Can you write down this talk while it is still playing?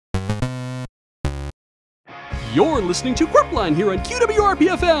You're listening to Qwerpline here on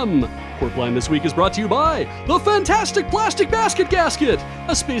QWRP FM. Qwerpline this week is brought to you by the Fantastic Plastic Basket Gasket,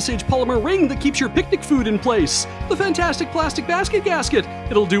 a space-age polymer ring that keeps your picnic food in place. The Fantastic Plastic Basket Gasket.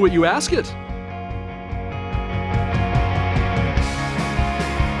 It'll do what you ask it.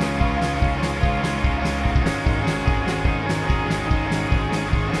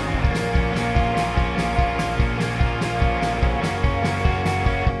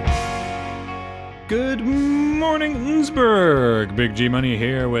 Good morning, Nsburg. Big G Money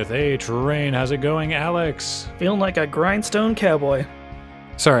here with A Train. How's it going, Alex? Feeling like a grindstone cowboy.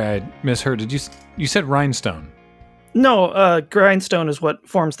 Sorry, I misheard. You said rhinestone? No, grindstone is what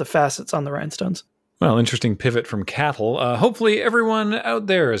forms the facets on the rhinestones. Well, interesting pivot from cattle. Hopefully everyone out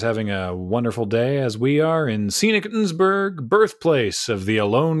there is having a wonderful day as we are in scenic Nsburg, birthplace of the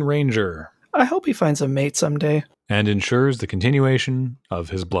Alone Ranger. I hope he finds a mate someday. And ensures the continuation of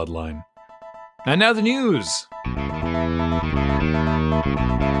his bloodline. And now the news.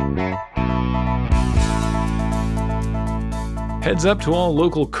 Heads up to all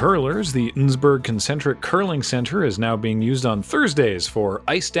local curlers, the Nsburg Concentric Curling Center is now being used on Thursdays for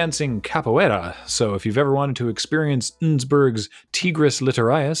ice dancing capoeira, so if you've ever wanted to experience Nsburg's Tigris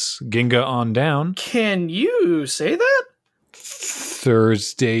Littorius, Ginga on down. Can you say that?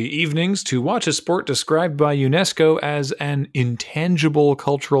 Thursday evenings to watch a sport described by UNESCO as an intangible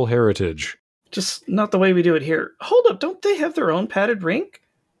cultural heritage. Just not the way we do it here. Hold up, don't they have their own padded rink?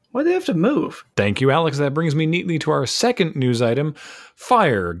 Why do they have to move? Thank you, Alex. That brings me neatly to our second news item.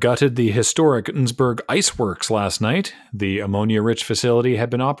 Fire gutted the historic Nsburg Iceworks last night. The ammonia-rich facility had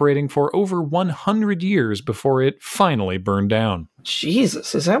been operating for over 100 years before it finally burned down.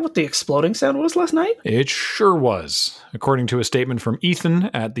 Jesus, is that what the exploding sound was last night? It sure was. According to a statement from Ethan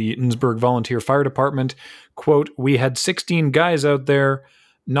at the Nsburg Volunteer Fire Department, quote, "We had 16 guys out there.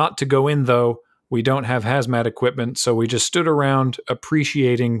 Not to go in, though. We don't have hazmat equipment, so we just stood around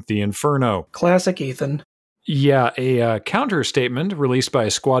appreciating the inferno." Classic Ethan. Yeah, a counter statement released by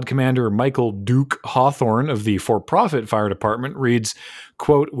Squad Commander Michael Duke Hawthorne of the for-profit fire department reads,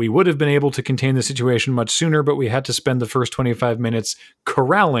 quote, "We would have been able to contain the situation much sooner, but we had to spend the first 25 minutes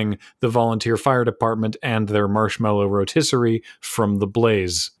corralling the volunteer fire department and their marshmallow rotisserie from the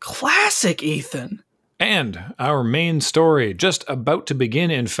blaze." Classic Ethan. And our main story, just about to begin,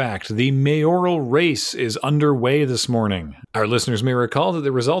 in fact, the mayoral race is underway this morning. Our listeners may recall that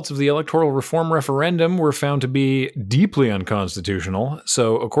the results of the electoral reform referendum were found to be deeply unconstitutional,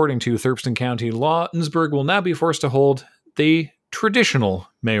 so according to Thurston County law, Nsburg will now be forced to hold the traditional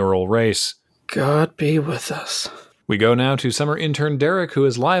mayoral race. God be with us. We go now to summer intern Derek, who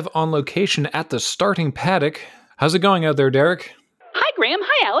is live on location at the starting paddock. How's it going out there, Derek? Hi, Graham.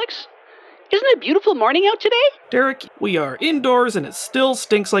 Hi, Alex. Isn't it a beautiful morning out today? Derek, we are indoors and it still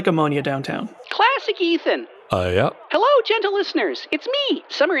stinks like ammonia downtown. Classic Ethan. Yep. Hello, gentle listeners. It's me,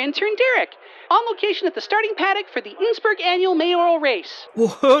 summer intern Derek, on location at the starting paddock for the Nsburg annual mayoral race.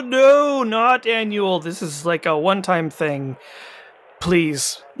 Whoa, no, not annual. This is like a one-time thing.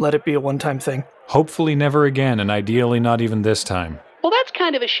 Please, let it be a one-time thing. Hopefully never again, and ideally not even this time. Well, that's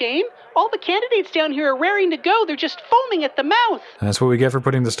kind of a shame. All the candidates down here are raring to go. They're just foaming at the mouth. That's what we get for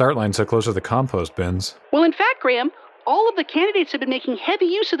putting the start line so close to the compost bins. Well, in fact, Graham, all of the candidates have been making heavy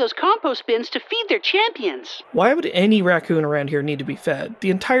use of those compost bins to feed their champions. Why would any raccoon around here need to be fed?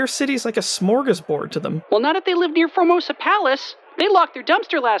 The entire city's like a smorgasbord to them. Well, not if they live near Formosa Palace. They locked their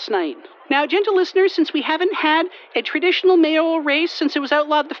dumpster last night. Now, gentle listeners, since we haven't had a traditional mayoral race since it was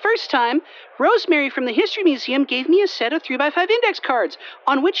outlawed the first time, Rosemary from the History Museum gave me a set of 3x5 index cards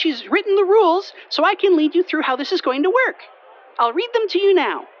on which she's written the rules so I can lead you through how this is going to work. I'll read them to you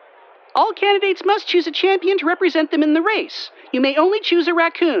now. All candidates must choose a champion to represent them in the race. You may only choose a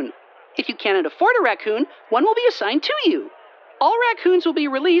raccoon. If you cannot afford a raccoon, one will be assigned to you. All raccoons will be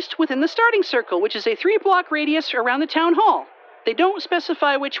released within the starting circle, which is a 3-block radius around the town hall. They don't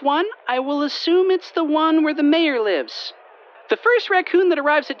specify which one. I will assume it's the one where the mayor lives. The first raccoon that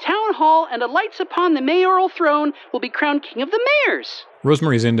arrives at town hall and alights upon the mayoral throne will be crowned king of the mayors.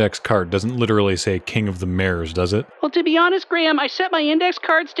 Rosemary's index card doesn't literally say king of the mayors, does it? Well, to be honest, Graham, I set my index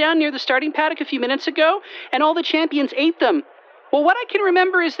cards down near the starting paddock a few minutes ago, and all the champions ate them. Well, what I can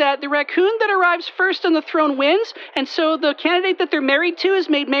remember is that the raccoon that arrives first on the throne wins, and so the candidate that they're married to is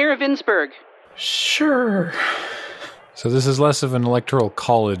made mayor of Nsburg. Sure. So this is less of an electoral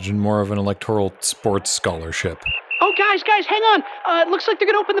college and more of an electoral sports scholarship. Oh, guys, hang on. It looks like they're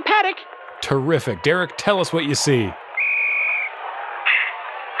going to open the paddock. Terrific. Derek, tell us what you see. There's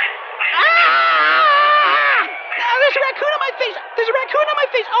a raccoon on my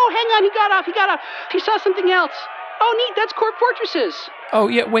face. Oh, hang on. He got off. He saw something else. Oh, neat. That's Corp Fortresses. Oh,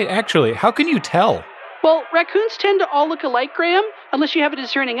 yeah, wait, actually, how can you tell? Well, raccoons tend to all look alike, Graham, unless you have a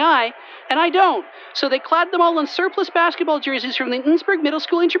discerning eye, and I don't. So they clad them all in surplus basketball jerseys from the Nsburg Middle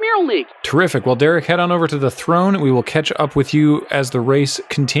School Intramural League. Terrific. Well, Derek, head on over to the throne. We will catch up with you as the race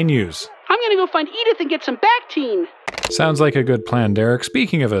continues. I'm going to go find Edith and get some Bactine. Sounds like a good plan, Derek.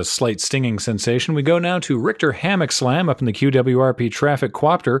 Speaking of a slight stinging sensation, we go now to Richter Hammock Slam up in the QWRP traffic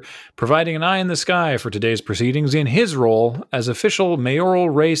quopter, providing an eye in the sky for today's proceedings in his role as official mayoral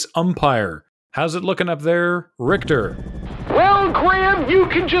race umpire. How's it looking up there, Richter? Well, Graham, you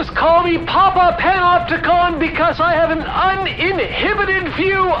can just call me Papa Panopticon because I have an uninhibited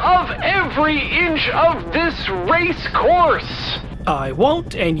view of every inch of this race course. I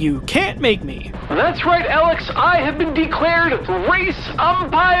won't, and you can't make me. That's right, Alex. I have been declared race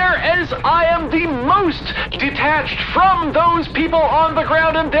umpire as I am the most detached from those people on the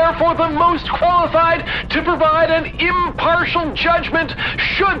ground and therefore the most qualified to provide an impartial judgment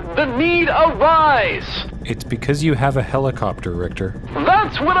should the need arise. It's because you have a helicopter, Richter.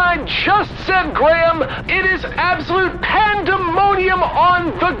 That's what I just said, Graham. It is absolute pandemonium on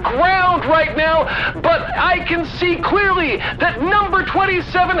the ground right now, but I can see clearly that number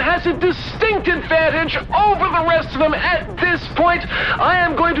 27 has a distinct advantage over the rest of them at this point. I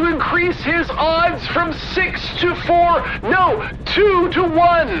am going to increase his odds from 6 to 4, no, 2 to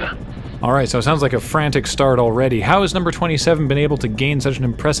 1. All right, so it sounds like a frantic start already. How has number 27 been able to gain such an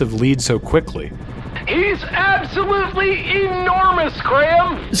impressive lead so quickly? He's absolutely enormous,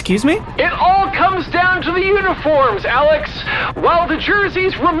 Graham. Excuse me? It all comes down to the uniforms, Alex. While the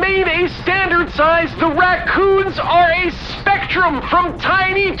jerseys remain a standard size, the raccoons are a spectrum from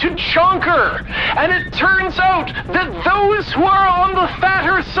tiny to chunker. And it turns out that those who are on the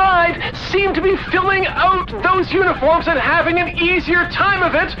fatter side seem to be filling out those uniforms and having an easier time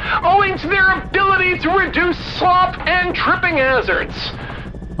of it, owing to their ability to reduce slop and tripping hazards.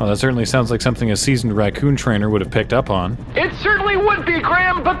 Well, that certainly sounds like something a seasoned raccoon trainer would have picked up on. It certainly would be,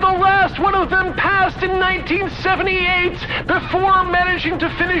 Graham, but the last one of them passed in 1978 before managing to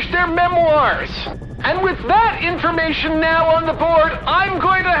finish their memoirs. And with that information now on the board, I'm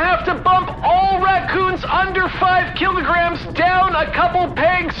going to have to bump all raccoons under 5 kilograms down a couple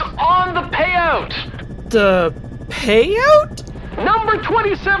pegs on the payout. The payout? Number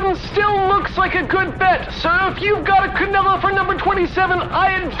 27 still looks like a good bet, so if you've got a Canelo for number 27,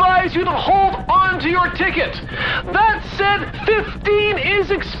 I advise you to hold on to your ticket. That said, 15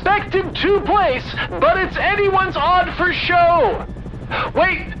 is expected to place, but it's anyone's odd for show.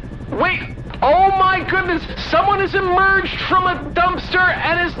 Wait, oh my goodness, someone has emerged from a dumpster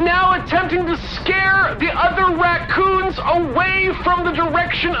and is now attempting to scare the other raccoons away from the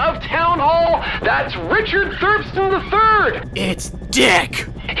direction of Town Hall. That's Richard Thurston III. It's Dick!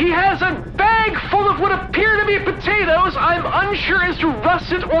 He has a bag full of what appear to be potatoes. I'm unsure as to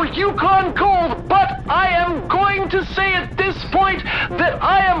russet or Yukon Gold, but I am going to say at this point that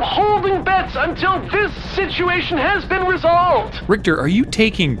I am holding bets until this situation has been resolved. Richter, are you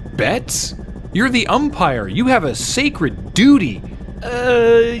taking bets? You're the umpire. You have a sacred duty.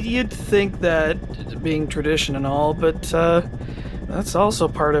 You'd think that, being tradition and all, but, that's also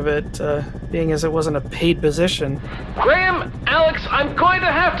part of it, being as it wasn't a paid position. Graham, Alex, I'm going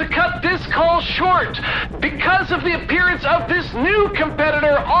to have to cut this call short. Because of the appearance of this new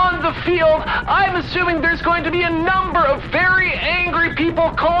competitor on the field, I'm assuming there's going to be a number of very angry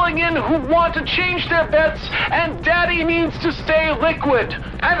people calling in who want to change their bets, and Daddy needs to stay liquid.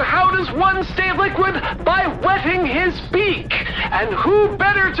 And how does one stay liquid? By wetting his beak. And who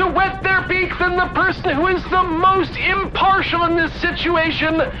better to wet their beak than the person who is the most impartial in this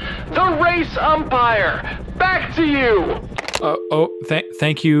situation, the race umpire. Back to you.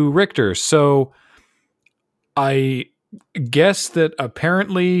 Thank you, Richter. So, I guess that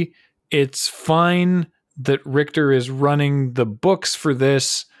apparently it's fine that Richter is running the books for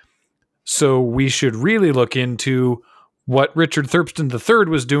this, so we should really look into what Richard Thurston III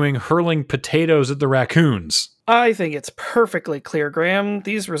was doing, hurling potatoes at the raccoons. I think it's perfectly clear, Graham.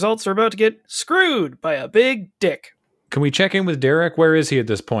 These results are about to get screwed by a big dick. Can we check in with Derek? Where is he at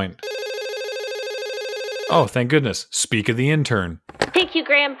this point? Oh, thank goodness. Speak of the intern. Thank you,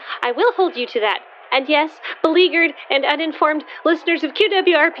 Graham. I will hold you to that. And yes, beleaguered and uninformed listeners of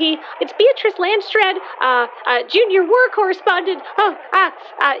QWRP, it's Beatrice Landstrad, junior war correspondent,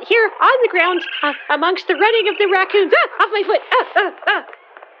 here on the ground, amongst the running of the raccoons. Off my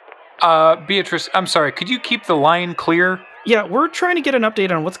foot! Beatrice, I'm sorry, could you keep the line clear? Yeah, we're trying to get an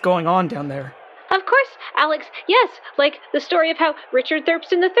update on what's going on down there. Of course, Alex, yes, like the story of how Richard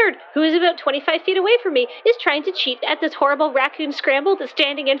Thurston III, who is about 25 feet away from me, is trying to cheat at this horrible raccoon scramble that's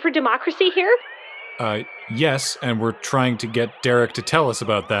standing in for democracy here. Yes, and we're trying to get Derek to tell us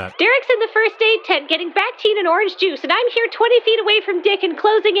about that. Derek's in the first aid tent getting Bactine and orange juice, and I'm here 20 feet away from Dick and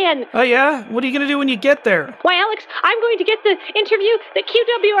closing in. Oh yeah? What are you gonna do when you get there? Why, Alex, I'm going to get the interview that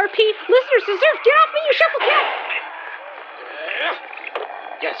QWRP listeners deserve. Get off me, you shuffle cat!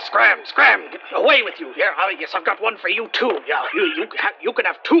 Yes, scram, away with you. Yeah, yes, I've got one for you too. Yeah, you can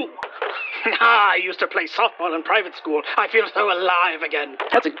have two. I used to play softball in private school. I feel so alive again.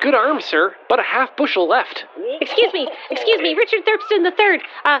 That's a good arm, sir. But a half bushel left. Excuse me, Richard Thurston III,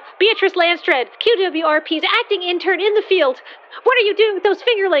 Beatrice Landstred, QWRP's acting intern in the field. What are you doing with those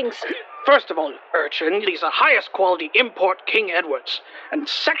fingerlings? First of all, urchin, these are highest quality import King Edwards. And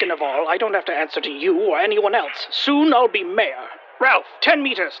second of all, I don't have to answer to you or anyone else. Soon I'll be mayor. Ralph, 10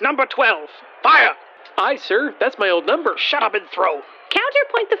 meters, number 12. Fire! Aye, sir. That's my old number. Shut up and throw.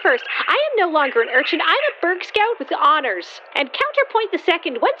 Counterpoint the first. I am no longer an urchin. I'm a Berg Scout with honors. And counterpoint the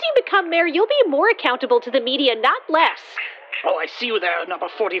second. Once you become mayor, you'll be more accountable to the media, not less. Oh, I see you there, number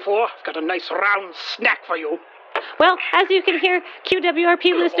 44. I've got a nice round snack for you. Well, as you can hear,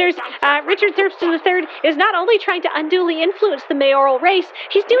 QWRP listeners, Richard Thurston III is not only trying to unduly influence the mayoral race,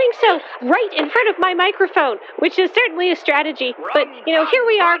 he's doing so right in front of my microphone, which is certainly a strategy. But, here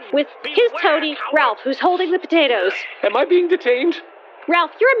we are with his toady, Ralph, who's holding the potatoes. Am I being detained?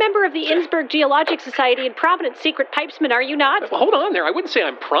 Ralph, you're a member of the Nsburg Geologic Society and prominent secret pipesman, are you not? Well, hold on there. I wouldn't say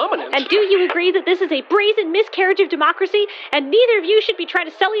I'm prominent. And do you agree that this is a brazen miscarriage of democracy, and neither of you should be trying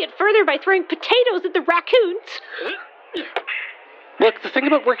to sully it further by throwing potatoes at the raccoons? Look, the thing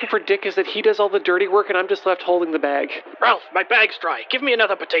about working for Dick is that he does all the dirty work and I'm just left holding the bag. Ralph, my bag's dry. Give me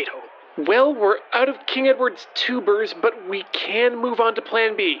another potato. Well, we're out of King Edward's tubers, but we can move on to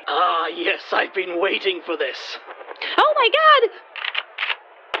Plan B. Ah, yes, I've been waiting for this. Oh my God!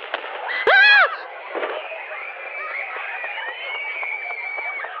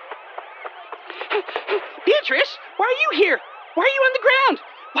 Beatrice, why are you here? Why are you on the ground?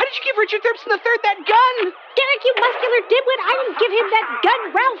 Why did you give Richard Thurston III that gun? Derek, you muscular dimwit, I didn't give him that gun,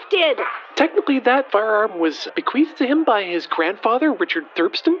 Ralph did. Technically, that firearm was bequeathed to him by his grandfather, Richard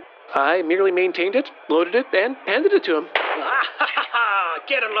Thurston. I merely maintained it, loaded it, and handed it to him.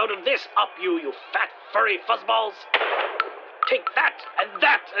 Get a load of this up, you fat, furry fuzzballs. Take that,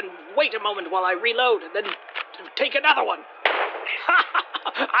 and wait a moment while I reload, and then take another one.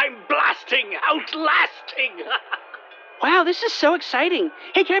 I'm blasting, outlasting. Wow, this is so exciting.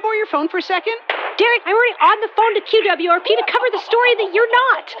 Hey, can I borrow your phone for a second? Derek, I'm already on the phone to QWRP to cover the story that you're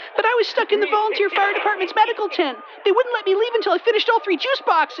not. But I was stuck in the volunteer fire department's medical tent. They wouldn't let me leave until I finished all 3 juice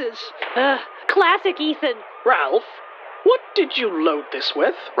boxes. Classic Ethan. Ralph, what did you load this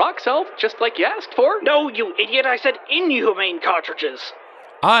with? Rock salt, just like you asked for. No, you idiot, I said inhumane cartridges.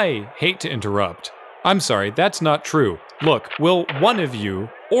 I hate to interrupt. I'm sorry, that's not true. Look, will one of you,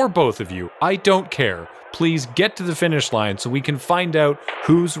 or both of you, I don't care, please get to the finish line so we can find out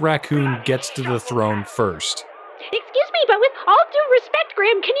whose raccoon gets to the throne first. Excuse me, but with all due respect,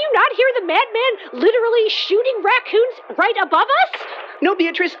 Graham, can you not hear the madman literally shooting raccoons right above us? No,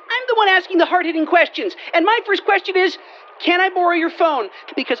 Beatrice, I'm the one asking the hard-hitting questions. And my first question is, can I borrow your phone?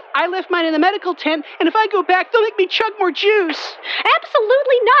 Because I left mine in the medical tent, and if I go back, they'll make me chug more juice.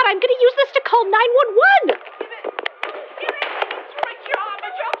 Absolutely not. I'm going to use this to call 911.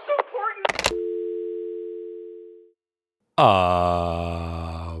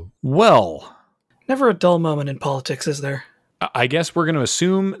 Well. Never a dull moment in politics, is there? I guess we're going to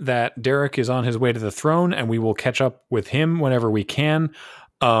assume that Derek is on his way to the throne, and we will catch up with him whenever we can.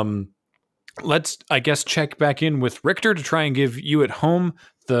 Let's, I guess, check back in with Richter to try and give you at home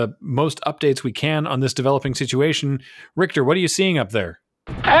the most updates we can on this developing situation. Richter, what are you seeing up there?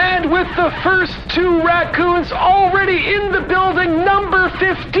 And with the first 2 raccoons already in the building, number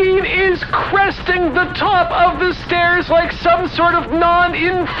 15 is cresting the top of the stairs like some sort of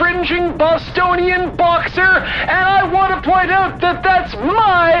non-infringing Bostonian boxer. And I want to point out that that's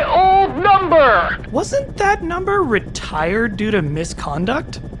my old number. Wasn't that number retired due to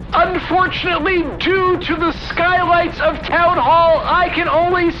misconduct? Unfortunately, due to the skylights of Town Hall, I can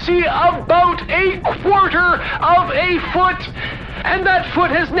only see about a quarter of a foot. And that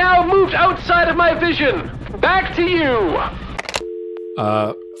foot has now moved outside of my vision. Back to you.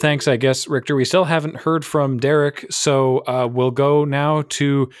 Thanks, I guess, Richter. We still haven't heard from Derek, so we'll go now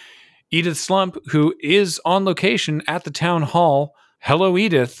to Edith Slump, who is on location at the town hall. Hello,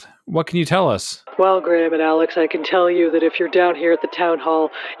 Edith. What can you tell us? Well, Graham and Alex, I can tell you that if you're down here at the town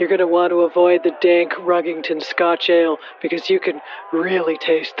hall, you're going to want to avoid the dank Ruggington Scotch Ale, because you can really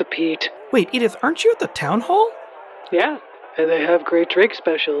taste the peat. Wait, Edith, aren't you at the town hall? Yeah. And they have great drink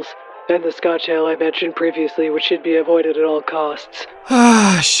specials. And the Scotch ale I mentioned previously, which should be avoided at all costs.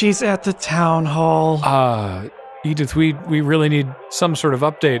 She's at the town hall. Edith, we really need some sort of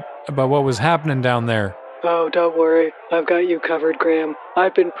update about what was happening down there. Oh, don't worry. I've got you covered, Graham.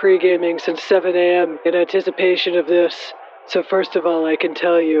 I've been pre-gaming since 7 a.m. in anticipation of this. So first of all, I can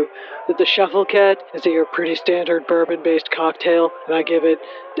tell you that the Shuffle Cat is your pretty standard bourbon-based cocktail, and I give it,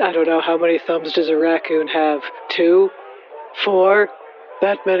 I don't know, how many thumbs does a raccoon have? 2? 4?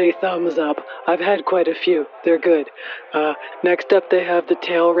 That many thumbs up. I've had quite a few. They're good. Next up they have the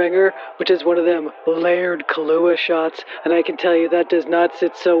Tail Ringer, which is one of them layered Kahlua shots, and I can tell you that does not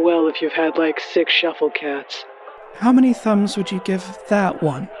sit so well if you've had like 6 Shuffle Cats. How many thumbs would you give that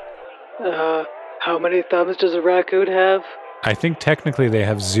one? How many thumbs does a raccoon have? I think technically they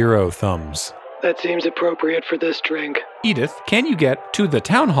have 0 thumbs. That seems appropriate for this drink. Edith, can you get to the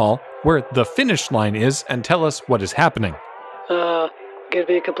town hall where the finish line is and tell us what is happening? Gonna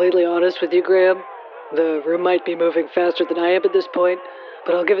be completely honest with you, Graham. The room might be moving faster than I am at this point,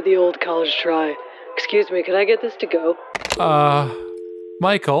 but I'll give it the old college try. Excuse me, can I get this to go?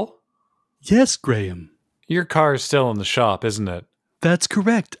 Michael? Yes, Graham. Your car's still in the shop, isn't it? That's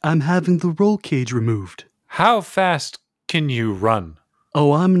correct. I'm having the roll cage removed. How fast can you run?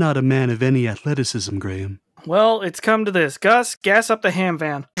 Oh, I'm not a man of any athleticism, Graham. Well, it's come to this. Gus, gas up the ham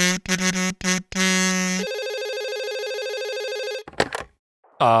van.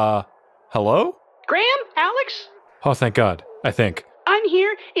 Hello? Graham? Alex? Oh, thank God, I think. I'm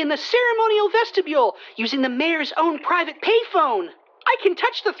here in the ceremonial vestibule, using the mayor's own private payphone. I can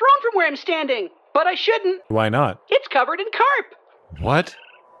touch the throne from where I'm standing, but I shouldn't. Why not? It's covered in carp. What?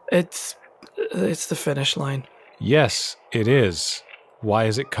 It's the finish line. Yes, it is. Why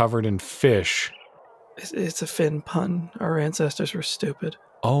is it covered in fish? It's a Finn pun. Our ancestors were stupid.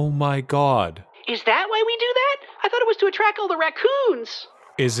 Oh my God. Is that why we do that? I thought it was to attract all the raccoons.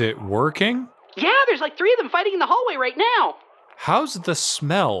 Is it working? Yeah, there's like 3 of them fighting in the hallway right now. How's the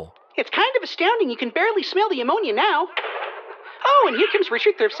smell? It's kind of astounding. You can barely smell the ammonia now. Oh, and here comes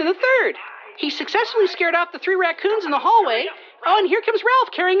Richard Thurston III. He successfully scared off the 3 raccoons in the hallway. Oh, and here comes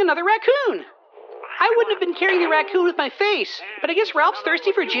Ralph carrying another raccoon. I wouldn't have been carrying the raccoon with my face, but I guess Ralph's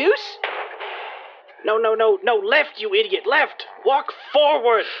thirsty for juice? No, left, you idiot, left. Walk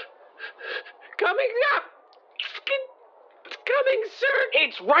forward. Coming up. It's coming, sir.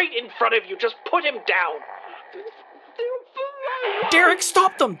 It's right in front of you. Just put him down. Derek,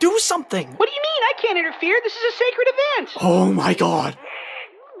 stop them! Do something! What do you mean? I can't interfere. This is a sacred event. Oh my God!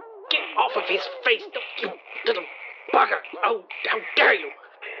 Get off of his face, you little bugger. Oh, how dare you.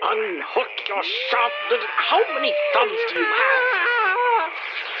 Unhook your sharp little... How many thumbs do you have?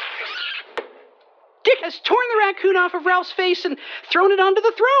 Dick has torn the raccoon off of Ralph's face and thrown it onto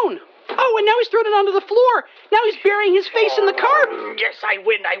the throne. Oh, and now he's thrown it onto the floor. Now he's burying his face in the carp. Yes, I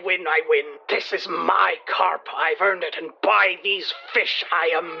win. This is my carp. I've earned it, and by these fish, I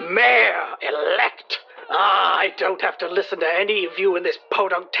am mayor-elect. I don't have to listen to any of you in this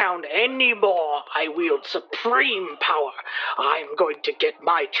podunk town anymore. I wield supreme power. I'm going to get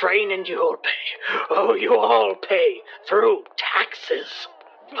my train, and you'll pay. Oh, you all pay through taxes.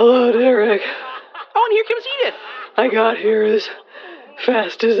 Hello, Derek. Oh, and here comes Edith. I got here as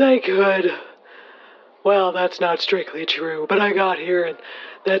fast as I could. Well, that's not strictly true, but I got here, and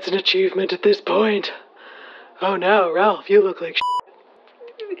that's an achievement at this point. Oh no, Ralph, you look like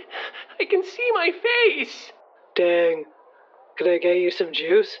I can see my face. Dang. Could I get you some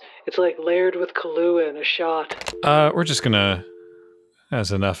juice? It's like layered with Kahlua in a shot. We're just gonna...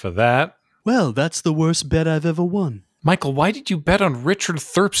 That's enough of that. Well, that's the worst bet I've ever won. Michael, why did you bet on Richard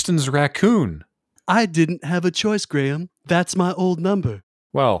Thurston's raccoon? I didn't have a choice, Graham. That's my old number.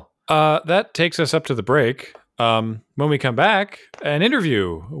 Well, that takes us up to the break. When we come back, an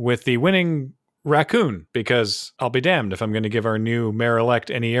interview with the winning raccoon, because I'll be damned if I'm going to give our new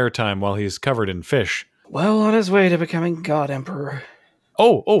mayor-elect any airtime while he's covered in fish. Well, on his way to becoming God Emperor.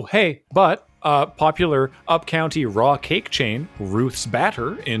 Oh, hey, but popular up-county raw cake chain, Ruth's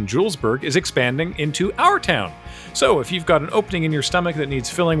Batter in Nsburg, is expanding into our town. So if you've got an opening in your stomach that needs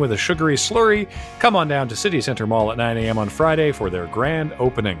filling with a sugary slurry, come on down to City Center Mall at 9 a.m. on Friday for their grand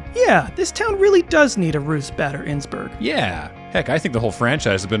opening. Yeah, this town really does need a Ruth's Batter Nsburg. Yeah. Heck, I think the whole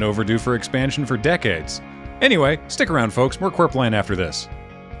franchise has been overdue for expansion for decades. Anyway, stick around, folks. More Qwerpline after this.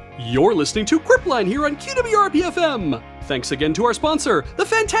 You're listening to Qwerpline here on QWRP FM. Thanks again to our sponsor, the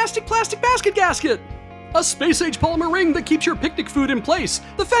fantastic plastic basket gasket. A space-age polymer ring that keeps your picnic food in place.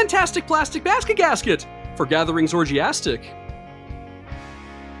 The fantastic plastic basket gasket. For gatherings orgiastic